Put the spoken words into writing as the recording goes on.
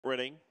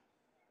Reading.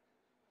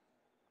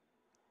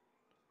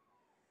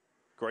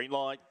 Green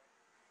light.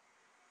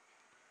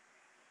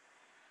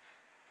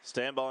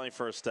 Stand by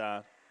for a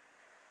start.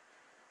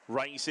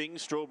 Racing,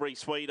 Strawberry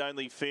Sweet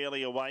only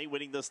fairly away,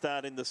 winning the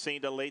start in the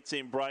centre. Let's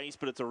Embrace,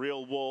 but it's a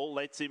real wall.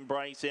 Let's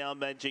Embrace, Our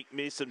Magic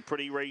Miss, and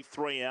Pretty Reef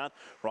 3 out.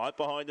 Right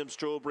behind them,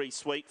 Strawberry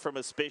Sweet from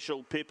a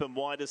special Pip, and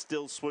wider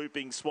still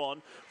Swooping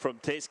Swan from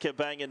Teska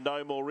Bang and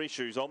No More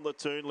Issues. On the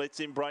turn, Let's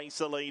Embrace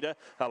the leader.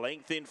 A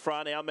length in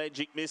front, Our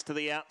Magic Miss to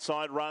the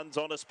outside, runs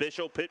on a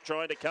special Pip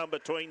trying to come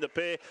between the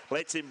pair.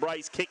 Let's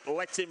Embrace, kick,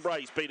 Let's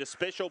Embrace, beat a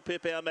special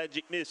Pip, Our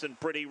Magic Miss, and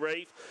Pretty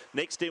Reef.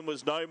 Next in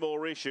was No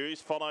More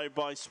Issues, followed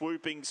by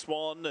Swooping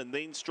Swan, and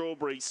then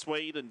Strawberry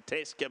Sweet and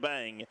Teska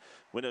Bang.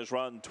 Winners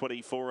run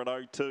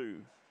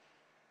 24.02.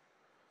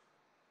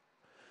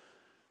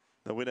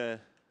 The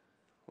winner,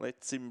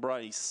 Let's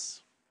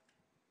Embrace.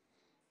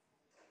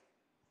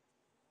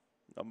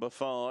 Number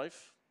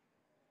 5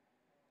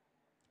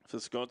 for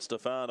Scott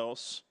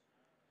Stefanos.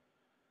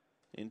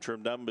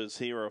 Interim numbers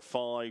here are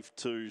 5,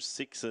 2,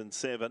 6 and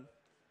 7.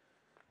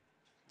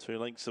 2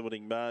 lengths of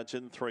winning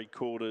margin,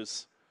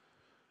 3/4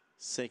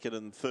 second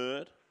and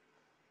third.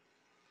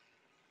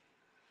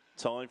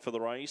 Time for the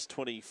race,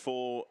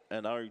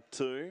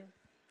 24.02.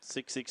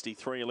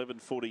 6:63,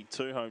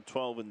 11:42, home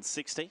 12 and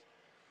 60.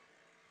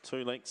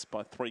 2 lengths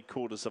by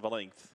 3/4 of a length.